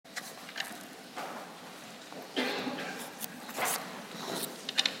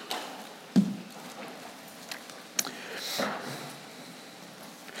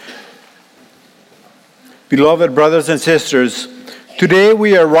Beloved brothers and sisters, today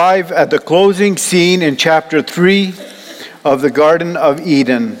we arrive at the closing scene in chapter 3 of the Garden of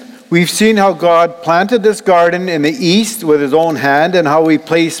Eden. We've seen how God planted this garden in the east with his own hand and how he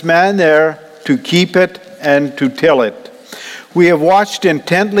placed man there to keep it and to till it. We have watched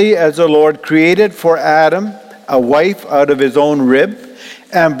intently as the Lord created for Adam a wife out of his own rib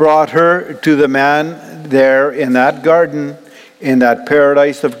and brought her to the man there in that garden, in that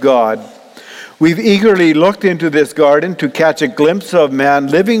paradise of God. We've eagerly looked into this garden to catch a glimpse of man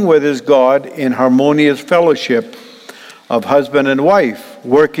living with his God in harmonious fellowship, of husband and wife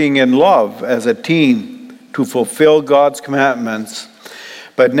working in love as a team to fulfill God's commandments.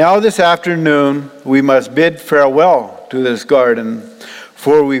 But now this afternoon, we must bid farewell to this garden,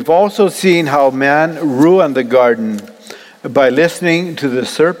 for we've also seen how man ruined the garden by listening to the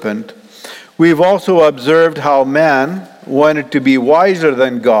serpent. We've also observed how man wanted to be wiser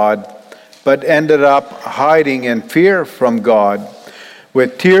than God, but ended up hiding in fear from God.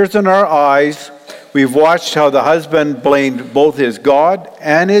 With tears in our eyes, we've watched how the husband blamed both his God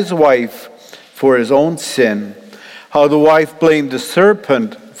and his wife for his own sin, how the wife blamed the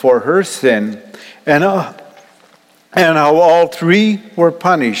serpent for her sin, and how all three were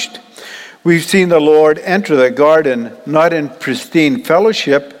punished. We've seen the Lord enter the garden not in pristine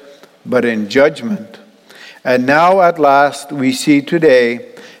fellowship, but in judgment. And now at last we see today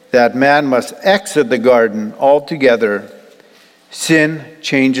that man must exit the garden altogether. Sin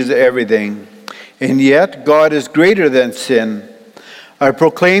changes everything. And yet, God is greater than sin. I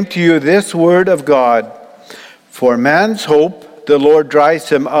proclaim to you this word of God. For man's hope, the Lord drives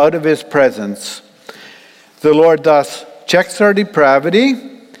him out of his presence. The Lord thus checks our depravity.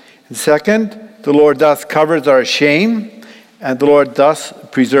 And second, the Lord thus covers our shame. And the Lord thus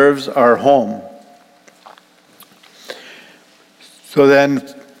preserves our home. So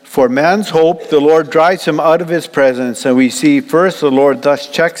then, for man's hope, the Lord drives him out of his presence. And we see first, the Lord thus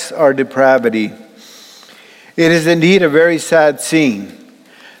checks our depravity. It is indeed a very sad scene.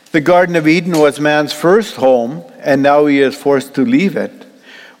 The Garden of Eden was man's first home, and now he is forced to leave it.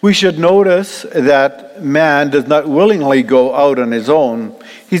 We should notice that man does not willingly go out on his own.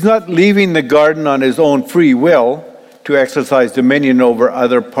 He's not leaving the garden on his own free will to exercise dominion over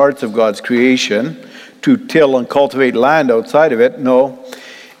other parts of God's creation, to till and cultivate land outside of it. No.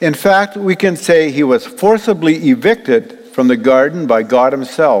 In fact, we can say he was forcibly evicted from the garden by God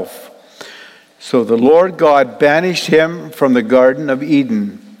himself. So the Lord God banished him from the Garden of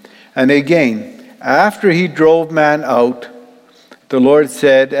Eden. And again, after he drove man out, the Lord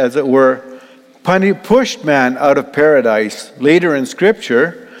said, as it were, pushed man out of paradise. Later in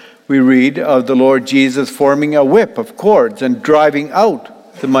Scripture, we read of the Lord Jesus forming a whip of cords and driving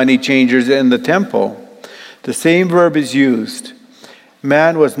out the money changers in the temple. The same verb is used.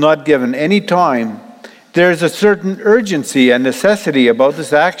 Man was not given any time. There is a certain urgency and necessity about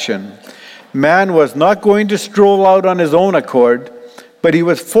this action. Man was not going to stroll out on his own accord, but he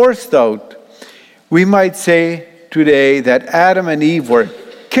was forced out. We might say today that Adam and Eve were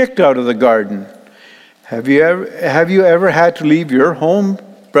kicked out of the garden. Have you ever had to leave your home,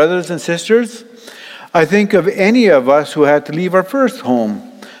 brothers and sisters? I think of any of us who had to leave our first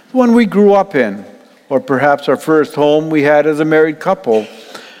home, the one we grew up in, or perhaps our first home we had as a married couple,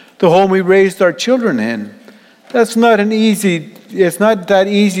 the home we raised our children in. It's not that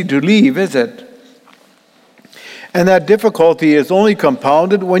easy to leave, is it? And that difficulty is only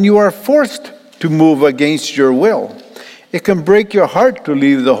compounded when you are forced to move against your will. It can break your heart to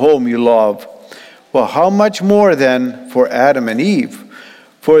leave the home you love. Well, how much more then for Adam and Eve?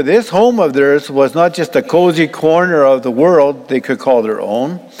 For this home of theirs was not just a cozy corner of the world they could call their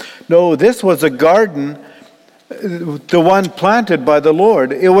own. No, this was a garden, the one planted by the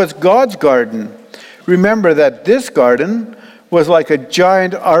Lord. It was God's garden. Remember that this garden was like a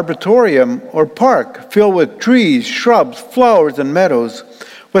giant arboretum or park filled with trees, shrubs, flowers, and meadows,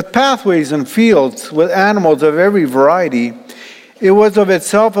 with pathways and fields, with animals of every variety. It was of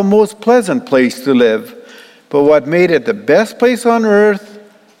itself a most pleasant place to live. But what made it the best place on earth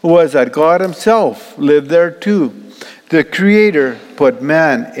was that God himself lived there too. The Creator put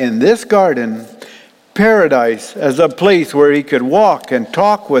man in this garden, paradise, as a place where he could walk and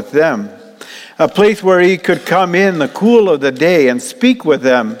talk with them, a place where he could come in the cool of the day and speak with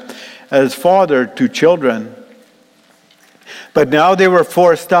them as father to children. But now they were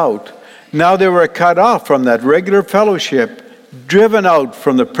forced out. Now they were cut off from that regular fellowship, driven out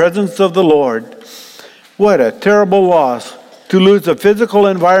from the presence of the Lord. What a terrible loss. To lose the physical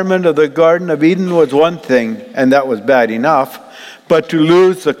environment of the Garden of Eden was one thing, and that was bad enough. But to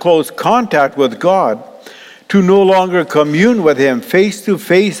lose the close contact with God, to no longer commune with him face to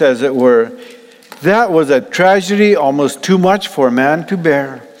face, as it were, That was a tragedy almost too much for man to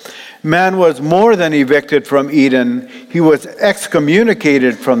bear. Man was more than evicted from Eden. He was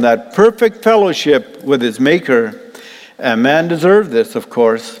excommunicated from that perfect fellowship with his Maker. And man deserved this, of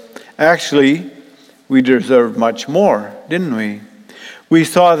course. Actually, we deserved much more, didn't we? We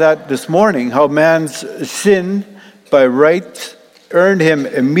saw that this morning, how man's sin by rights earned him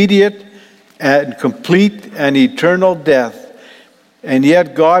immediate and complete and eternal death. And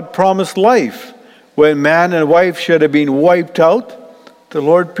yet God promised life. When man and wife should have been wiped out, the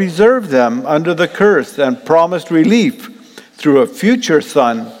Lord preserved them under the curse and promised relief through a future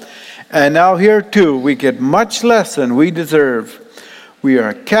son. And now here too, we get much less than we deserve. We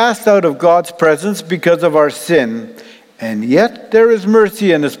are cast out of God's presence because of our sin, and yet there is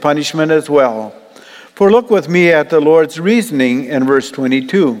mercy in his punishment as well. For look with me at the Lord's reasoning in verse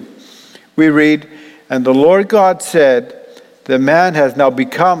 22. We read, "And the Lord God said, the man has now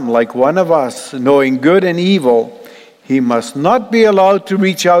become like one of us, knowing good and evil. He must not be allowed to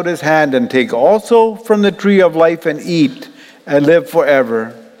reach out his hand and take also from the tree of life and eat and live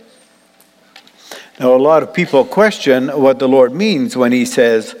forever." Now, a lot of people question what the Lord means when he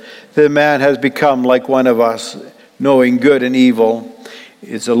says, the man has become like one of us, knowing good and evil.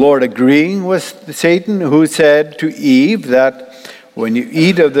 Is the Lord agreeing with Satan, who said to Eve that when you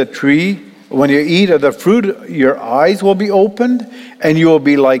eat of the fruit, your eyes will be opened and you will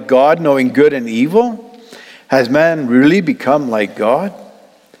be like God, knowing good and evil? Has man really become like God?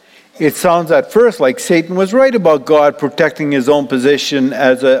 It sounds at first like Satan was right about God protecting his own position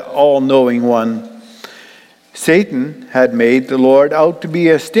as an all-knowing one. Satan had made the Lord out to be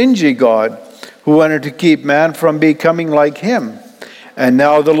a stingy God who wanted to keep man from becoming like him. And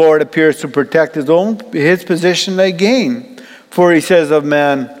now the Lord appears to protect his position again. For he says of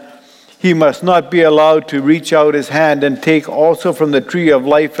man, he must not be allowed to reach out his hand and take also from the tree of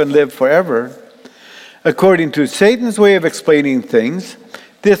life and live forever. According to Satan's way of explaining things,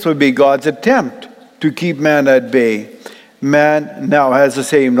 this would be God's attempt to keep man at bay. Man now has the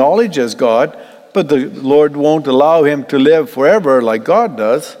same knowledge as God, but the Lord won't allow him to live forever like God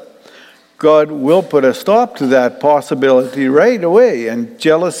does. God will put a stop to that possibility right away and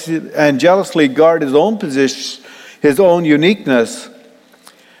jealously guard his own position, his own uniqueness.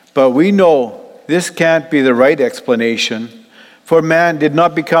 But we know this can't be the right explanation, for man did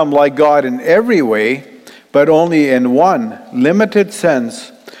not become like God in every way, but only in one limited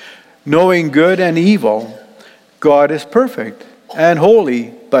sense. Knowing good and evil, God is perfect and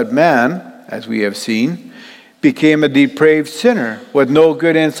holy, but man, as we have seen, became a depraved sinner with no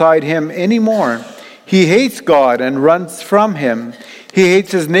good inside him anymore. He hates God and runs from him. He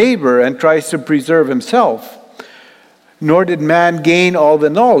hates his neighbor and tries to preserve himself. Nor did man gain all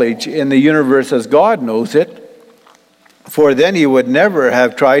the knowledge in the universe as God knows it, for then he would never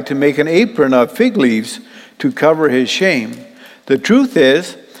have tried to make an apron of fig leaves to cover his shame. The truth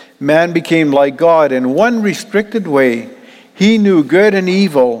is, man became like God in one restricted way. He knew good and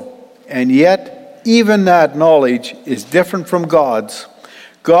evil, and yet even that knowledge is different from God's.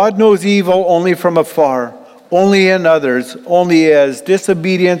 God knows evil only from afar, only in others, only as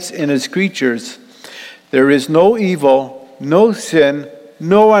disobedience in his creatures. There is no evil, no sin,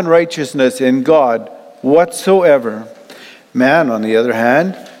 no unrighteousness in God whatsoever. Man, on the other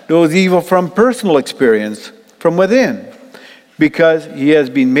hand, knows evil from personal experience, from within. Because he has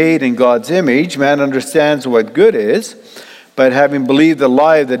been made in God's image, man understands what good is, but having believed the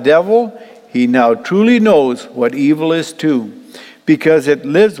lie of the devil, he now truly knows what evil is too, because it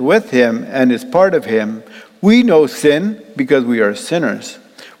lives with him and is part of him. We know sin because we are sinners.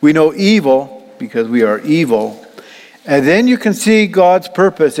 We know evil because we are evil. And then you can see God's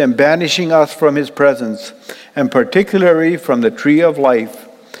purpose in banishing us from his presence, and particularly from the tree of life.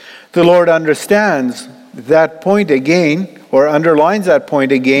 The Lord understands that point again, or underlines that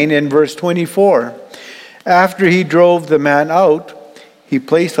point again in verse 24. After he drove the man out, he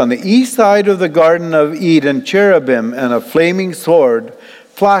placed on the east side of the Garden of Eden cherubim and a flaming sword,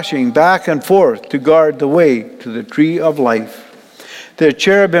 flashing back and forth to guard the way to the tree of life. The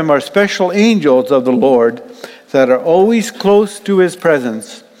cherubim are special angels of the Lord that are always close to his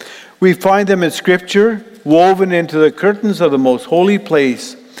presence. We find them in Scripture, woven into the curtains of the most holy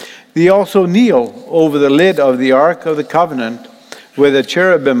place. They also kneel over the lid of the Ark of the Covenant, where the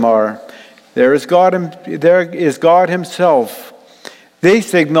cherubim are. There is God himself. They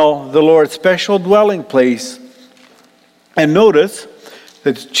signal the Lord's special dwelling place. And notice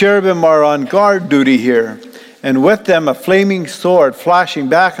that the cherubim are on guard duty here, and with them a flaming sword flashing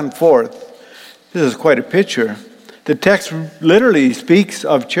back and forth. This is quite a picture. The text literally speaks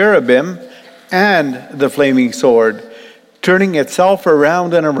of cherubim and the flaming sword, turning itself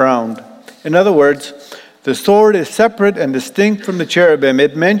around and around. In other words, the sword is separate and distinct from the cherubim.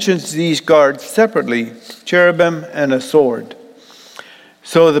 It mentions these guards separately, cherubim and a sword.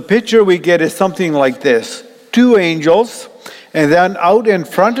 So the picture we get is something like this. 2 angels, and then out in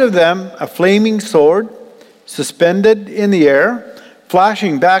front of them, a flaming sword, suspended in the air,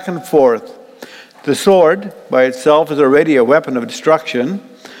 flashing back and forth. The sword, by itself, is already a weapon of destruction,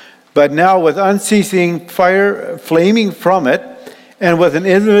 but now with unceasing fire flaming from it, and with an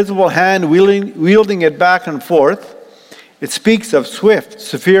invisible hand wielding it back and forth, it speaks of swift,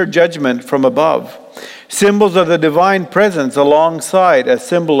 severe judgment from above. Symbols of the divine presence alongside a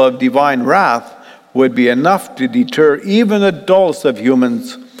symbol of divine wrath would be enough to deter even the dullest of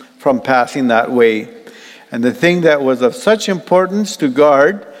humans from passing that way. And the thing that was of such importance to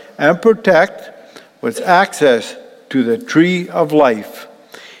guard and protect was access to the tree of life.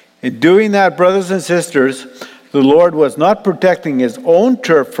 In doing that, brothers and sisters, the Lord was not protecting his own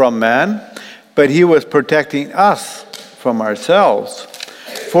turf from man, but he was protecting us from ourselves.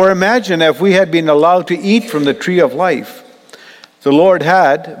 For imagine if we had been allowed to eat from the tree of life. The Lord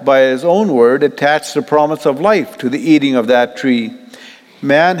had, by his own word, attached the promise of life to the eating of that tree.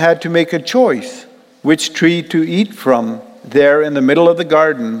 Man had to make a choice which tree to eat from there in the middle of the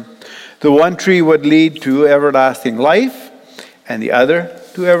garden. The one tree would lead to everlasting life, and the other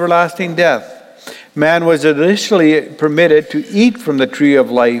to everlasting death. Man was initially permitted to eat from the tree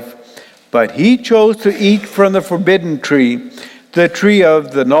of life, but he chose to eat from the forbidden tree, the tree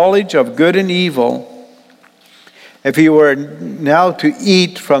of the knowledge of good and evil. If he were now to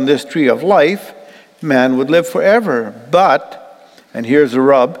eat from this tree of life, man would live forever. But, and here's the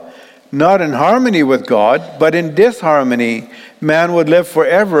rub, not in harmony with God, but in disharmony. Man would live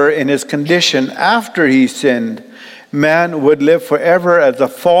forever in his condition after he sinned. Man would live forever as a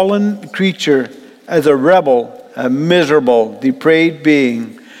fallen creature, as a rebel, a miserable, depraved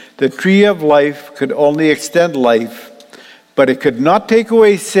being. The tree of life could only extend life, but it could not take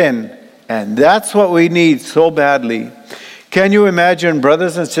away sin, and that's what we need so badly. Can you imagine,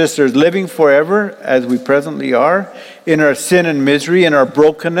 brothers and sisters, living forever as we presently are, in our sin and misery, in our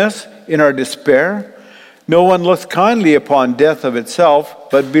brokenness, in our despair? No one looks kindly upon death of itself,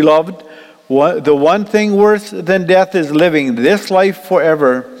 but beloved, the one thing worse than death is living this life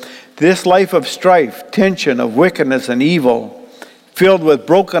forever, this life of strife, tension, of wickedness and evil, filled with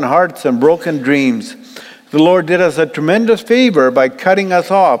broken hearts and broken dreams. The Lord did us a tremendous favor by cutting us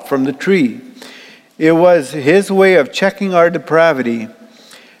off from the tree. It was his way of checking our depravity.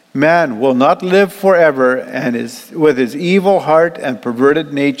 Man will not live forever and with his evil heart and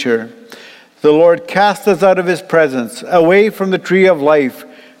perverted nature. The Lord cast us out of his presence, away from the tree of life,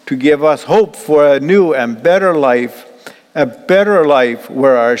 to give us hope for a new and better life, a better life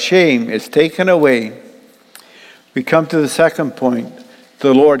where our shame is taken away. We come to the second point.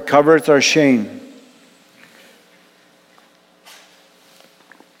 The Lord covers our shame.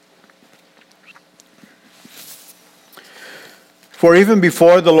 For even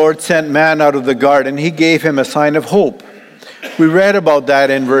before the Lord sent man out of the garden, he gave him a sign of hope. We read about that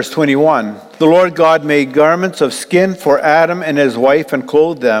in verse 21. The Lord God made garments of skin for Adam and his wife and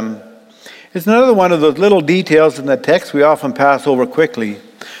clothed them. It's another one of those little details in the text we often pass over quickly.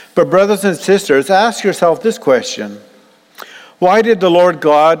 But brothers and sisters, ask yourself this question. Why did the Lord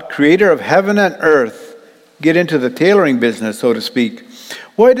God, creator of heaven and earth, get into the tailoring business, so to speak?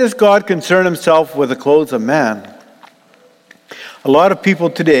 Why does God concern himself with the clothes of man? A lot of people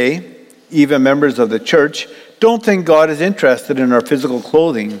today, even members of the church, don't think God is interested in our physical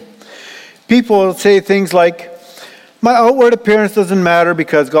clothing. People will say things like, my outward appearance doesn't matter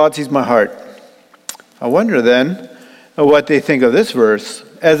because God sees my heart. I wonder then what they think of this verse,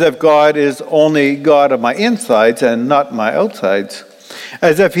 as if God is only God of my insides and not my outsides,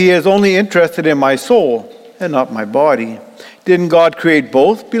 as if he is only interested in my soul and not my body. Didn't God create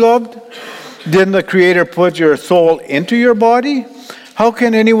both, beloved? Didn't the Creator put your soul into your body? How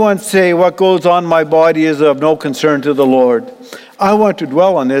can anyone say what goes on my body is of no concern to the Lord? I want to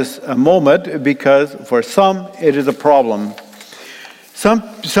dwell on this a moment because for some it is a problem.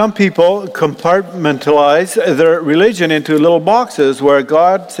 Some people compartmentalize their religion into little boxes where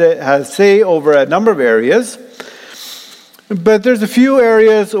God has say over a number of areas, but there's a few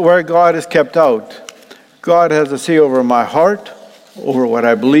areas where God is kept out. God has a say over my heart, over what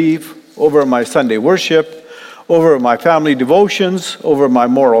I believe, over my Sunday worship, over my family devotions, over my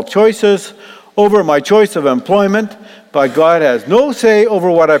moral choices, over my choice of employment, but God has no say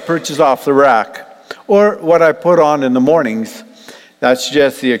over what I purchase off the rack or what I put on in the mornings. That's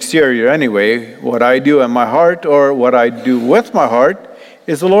just the exterior anyway. What I do in my heart or what I do with my heart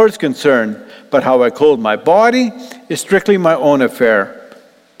is the Lord's concern, but how I clothe my body is strictly my own affair.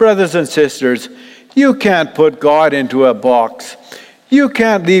 Brothers and sisters, you can't put God into a box. You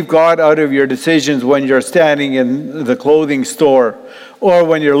can't leave God out of your decisions when you're standing in the clothing store or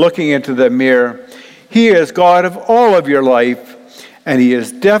when you're looking into the mirror. He is God of all of your life, and He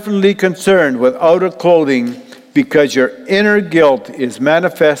is definitely concerned with outer clothing because your inner guilt is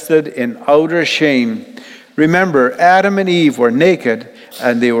manifested in outer shame. Remember, Adam and Eve were naked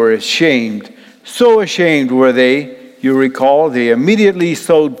and they were ashamed. So ashamed were they, you recall, they immediately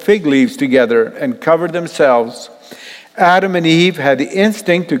sewed fig leaves together and covered themselves. Adam and Eve had the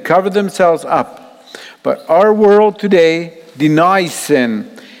instinct to cover themselves up. But our world today denies sin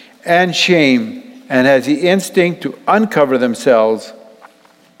and shame and has the instinct to uncover themselves.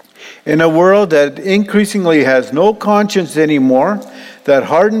 In a world that increasingly has no conscience anymore, that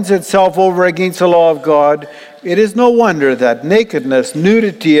hardens itself over against the law of God, it is no wonder that nakedness,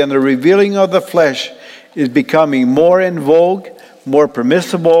 nudity, and the revealing of the flesh is becoming more in vogue, more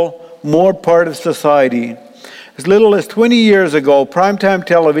permissible, more part of society. As little as 20 years ago, primetime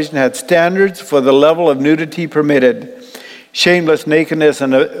television had standards for the level of nudity permitted. Shameless nakedness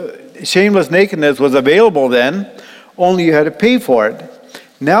was available then, only you had to pay for it.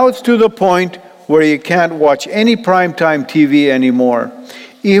 Now it's to the point where you can't watch any primetime TV anymore,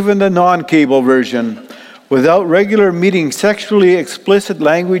 even the non-cable version, without regular meeting sexually explicit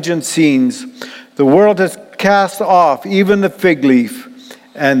language and scenes. The world has cast off even the fig leaf,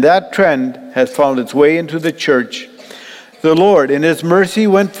 and that trend has found its way into the church. The Lord, in His mercy,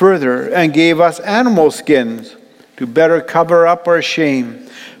 went further and gave us animal skins to better cover up our shame.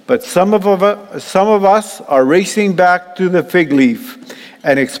 But some of us are racing back to the fig leaf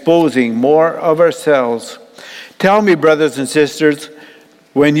and exposing more of ourselves. Tell me, brothers and sisters,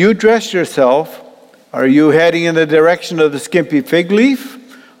 when you dress yourself, are you heading in the direction of the skimpy fig leaf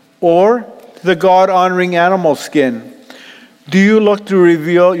or the God-honoring animal skin? Do you look to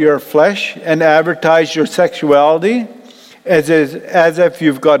reveal your flesh and advertise your sexuality as if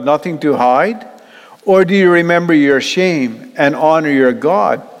you've got nothing to hide? Or do you remember your shame and honor your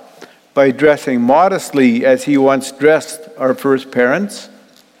God by dressing modestly as He once dressed our first parents?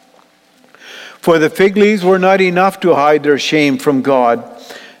 For the fig leaves were not enough to hide their shame from God.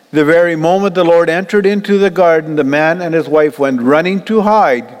 The very moment the Lord entered into the garden, the man and his wife went running to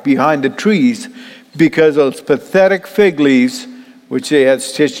hide behind the trees because those pathetic fig leaves, which they had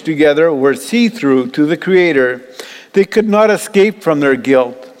stitched together, were see-through to the Creator. They could not escape from their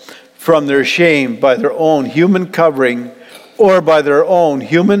guilt, from their shame by their own human covering or by their own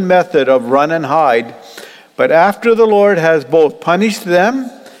human method of run and hide. But after the Lord has both punished them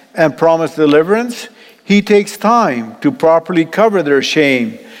and promised deliverance, He takes time to properly cover their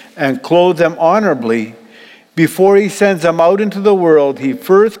shame and clothe them honorably. Before He sends them out into the world, He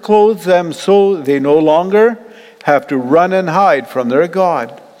first clothes them so they no longer have to run and hide from their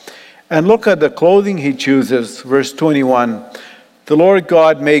God. And look at the clothing He chooses. Verse 21. The Lord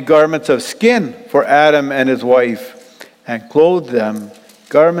God made garments of skin for Adam and his wife and clothed them,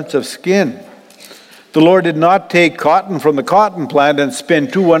 garments of skin. The Lord did not take cotton from the cotton plant and spin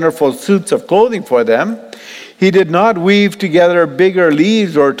two wonderful suits of clothing for them. He did not weave together bigger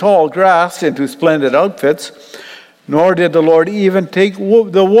leaves or tall grass into splendid outfits, nor did the Lord even take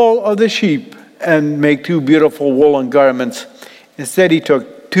the wool of the sheep and make two beautiful woolen garments. Instead, He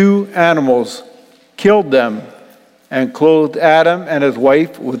took two animals, killed them, and clothed Adam and his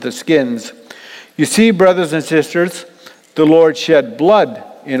wife with the skins. You see, brothers and sisters, the Lord shed blood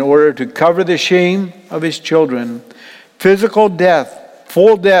in order to cover the shame of His children. Physical death,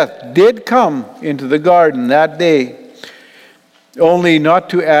 full death, did come into the garden that day. Only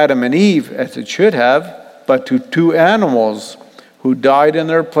not to Adam and Eve, as it should have, but to two animals who died in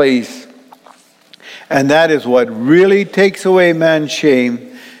their place. And that is what really takes away man's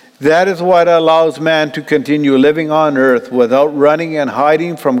shame. That is what allows man to continue living on earth without running and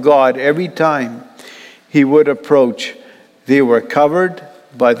hiding from God every time He would approach. They were covered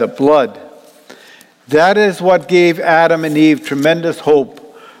by the blood. That is what gave Adam and Eve tremendous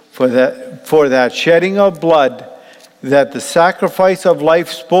hope for that shedding of blood, that the sacrifice of life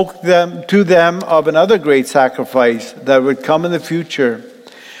spoke to them of another great sacrifice that would come in the future,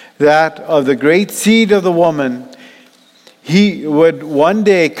 that of the great seed of the woman. He would one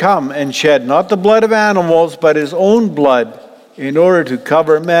day come and shed not the blood of animals, but His own blood in order to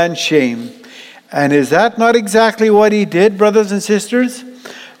cover man's shame. And is that not exactly what He did, brothers and sisters?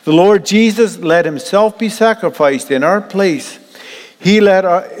 The Lord Jesus let Himself be sacrificed in our place. He let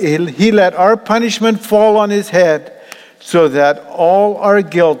our punishment fall on His head so that all our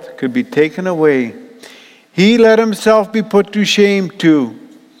guilt could be taken away. He let Himself be put to shame too.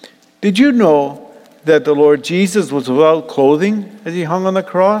 Did you know that the Lord Jesus was without clothing as he hung on the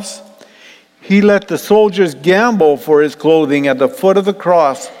cross? He let the soldiers gamble for his clothing at the foot of the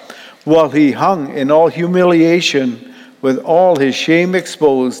cross while he hung in all humiliation with all his shame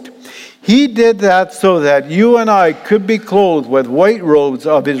exposed. He did that so that you and I could be clothed with white robes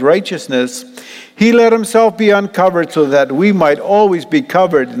of his righteousness. He let himself be uncovered so that we might always be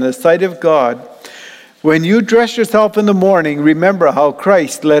covered in the sight of God. When you dress yourself in the morning, remember how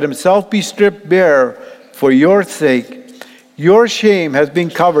Christ let himself be stripped bare for your sake. Your shame has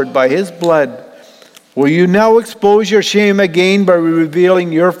been covered by his blood. Will you now expose your shame again by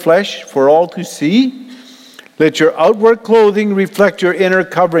revealing your flesh for all to see? Let your outward clothing reflect your inner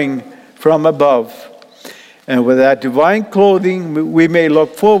covering from above. And with that divine clothing, we may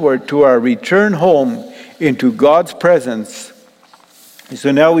look forward to our return home into God's presence.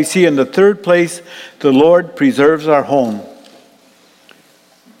 So now we see in the third place, the Lord preserves our home.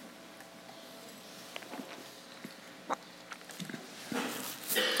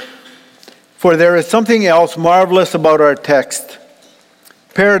 For there is something else marvelous about our text.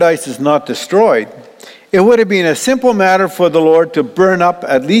 Paradise is not destroyed. It would have been a simple matter for the Lord to burn up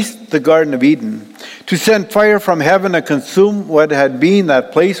at least the Garden of Eden, to send fire from heaven and consume what had been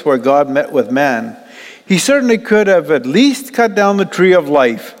that place where God met with man. He certainly could have at least cut down the tree of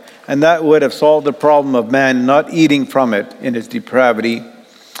life, and that would have solved the problem of man not eating from it in his depravity.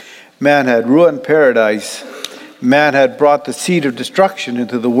 Man had ruined paradise. Man had brought the seed of destruction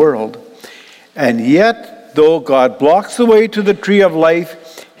into the world. And yet, though God blocks the way to the tree of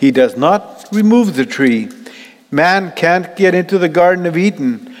life, he does not remove the tree. Man can't get into the Garden of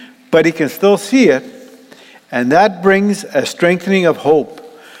Eden, but he can still see it. And that brings a strengthening of hope.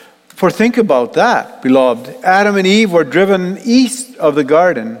 For think about that, beloved. Adam and Eve were driven east of the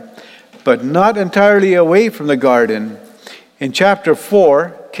garden, but not entirely away from the garden. In chapter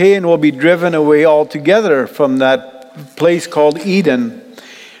 4, Cain will be driven away altogether from that place called Eden.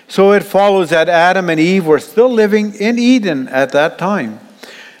 So it follows that Adam and Eve were still living in Eden at that time.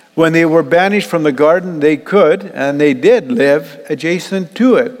 When they were banished from the garden, they could, and they did live adjacent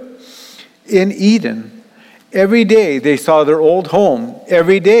to it in Eden. Every day they saw their old home.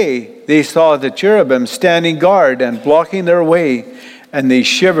 Every day they saw the cherubim standing guard and blocking their way, and they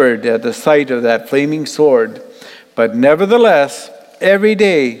shivered at the sight of that flaming sword. But nevertheless, every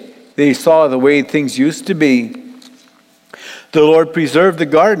day they saw the way things used to be. The Lord preserved the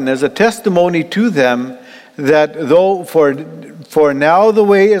garden as a testimony to them that though for now the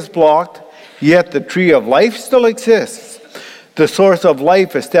way is blocked, yet the tree of life still exists. The source of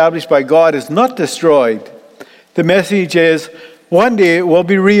life established by God is not destroyed. The message is one day it will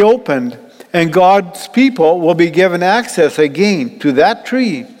be reopened and God's people will be given access again to that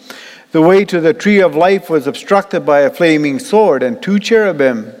tree. The way to the tree of life was obstructed by a flaming sword and 2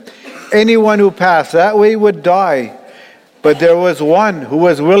 cherubim. Anyone who passed that way would die. But there was one who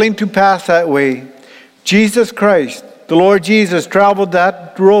was willing to pass that way. Jesus Christ, the Lord Jesus, traveled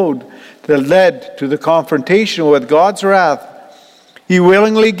that road that led to the confrontation with God's wrath. He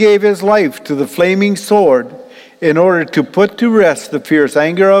willingly gave his life to the flaming sword in order to put to rest the fierce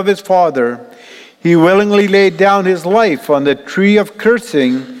anger of his Father. He willingly laid down his life on the tree of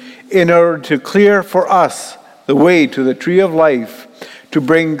cursing in order to clear for us the way to the tree of life, to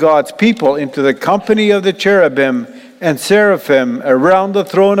bring God's people into the company of the cherubim and seraphim around the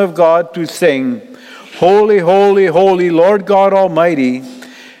throne of God to sing, Holy, holy, holy, Lord God Almighty.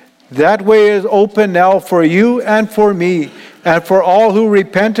 That way is open now for you and for me and for all who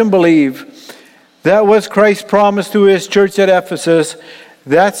repent and believe. That was Christ's promise to his church at Ephesus.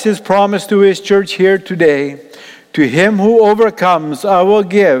 That's his promise to his church here today. To him who overcomes, I will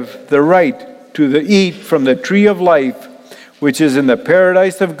give the right to eat from the tree of life, which is in the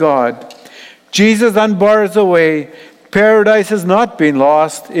paradise of God. Jesus unbars the way. Paradise has not been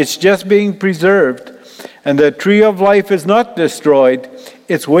lost. It's just being preserved. And the tree of life is not destroyed.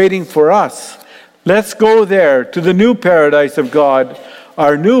 It's waiting for us. Let's go there to the new paradise of God,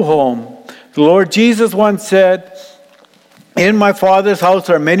 our new home. The Lord Jesus once said, in my Father's house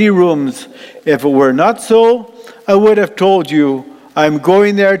are many rooms. If it were not so, I would have told you, I'm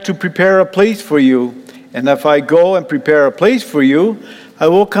going there to prepare a place for you. And if I go and prepare a place for you, I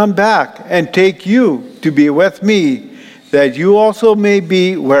will come back and take you to be with me, that you also may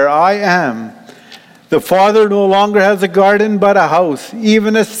be where I am. The Father no longer has a garden but a house,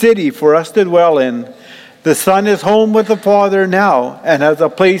 even a city for us to dwell in. The Son is home with the Father now and has a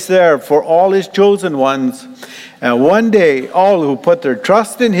place there for all his chosen ones. And one day, all who put their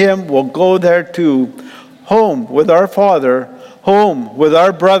trust in him will go there too. Home with our Father, home with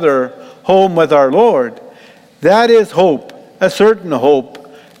our brother, home with our Lord. That is hope, a certain hope.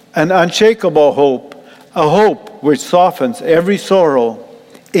 an unshakable hope, a hope which softens every sorrow.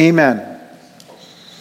 Amen.